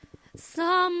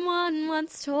Someone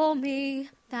once told me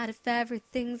that if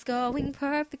everything's going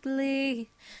perfectly,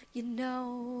 you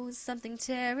know something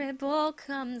terrible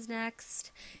comes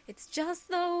next. It's just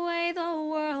the way the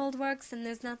world works, and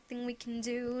there's nothing we can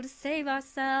do to save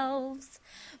ourselves.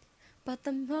 But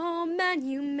the moment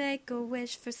you make a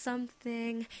wish for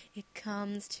something, it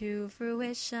comes to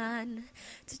fruition.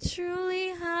 To truly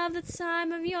have the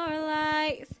time of your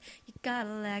life, you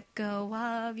gotta let go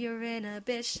of your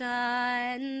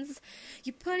inhibitions.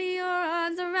 You put your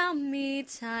arms around me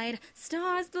tight,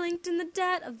 stars blinked in the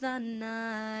dead of the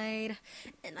night,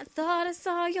 and I thought I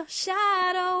saw your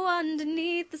shadow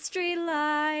underneath the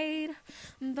streetlight.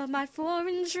 But my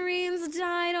foreign dreams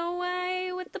died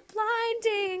away with the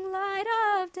blinding light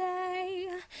of day.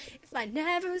 If I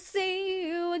never see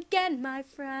you again, my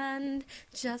friend,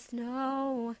 just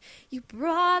know you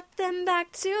brought them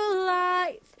back to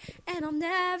life, and I'll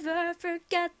never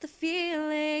forget the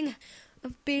feeling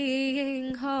of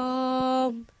being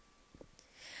home.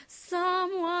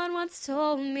 Someone once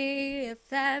told me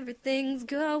if everything's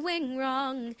going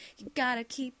wrong, you gotta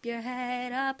keep your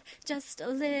head up just a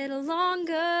little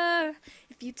longer.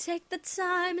 If you take the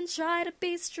time and try to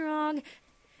be strong,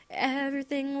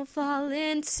 everything will fall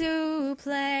into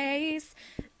place,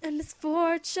 and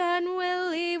misfortune will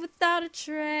leave without a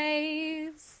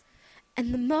trace.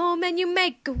 And the moment you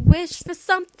make a wish for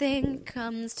something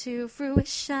comes to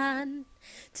fruition.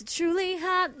 To truly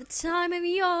have the time of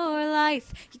your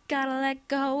life, you gotta let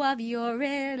go of your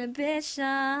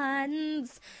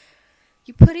inhibitions.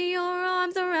 You put your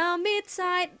arms around me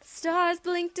tight, the stars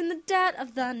blinked in the dead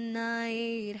of the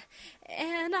night,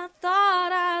 and I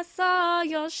thought I saw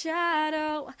your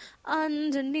shadow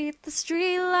underneath the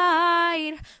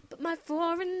streetlight. But my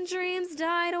foreign dreams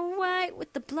died away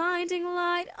with the blinding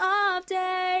light of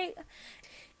day.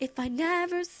 If I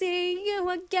never see you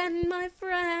again, my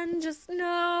friend, just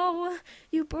know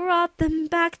you brought them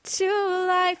back to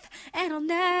life, and I'll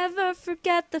never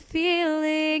forget the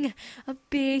feeling of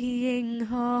being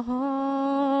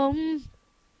home.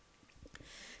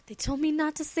 They told me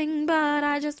not to sing, but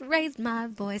I just raised my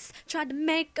voice, tried to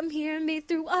make them hear me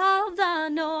through all the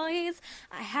noise.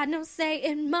 I had no say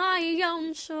in my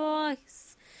own choice.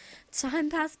 Time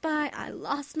passed by, I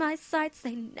lost my sights.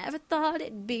 They never thought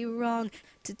it'd be wrong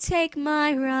to take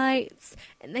my rights,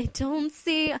 and they don't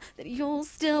see that you'll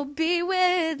still be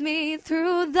with me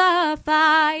through the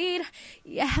fight.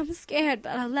 Yeah, I'm scared,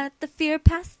 but I'll let the fear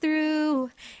pass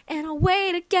through, and I'll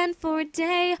wait again for a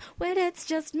day when it's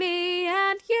just me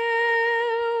and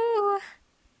you.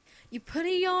 You put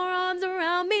your arms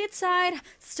around me tight,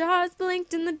 stars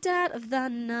blinked in the dead of the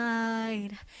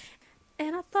night,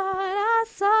 and I thought I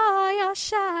saw your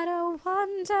shadow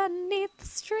underneath the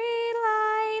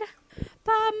streetlight.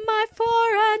 But my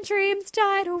foreign dreams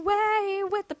died away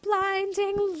with the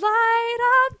blinding light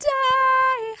of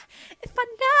day. If I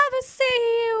never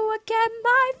see you again,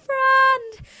 my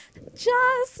friend,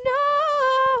 just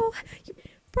know you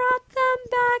brought them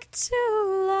back to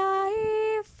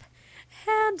life,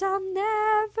 and I'll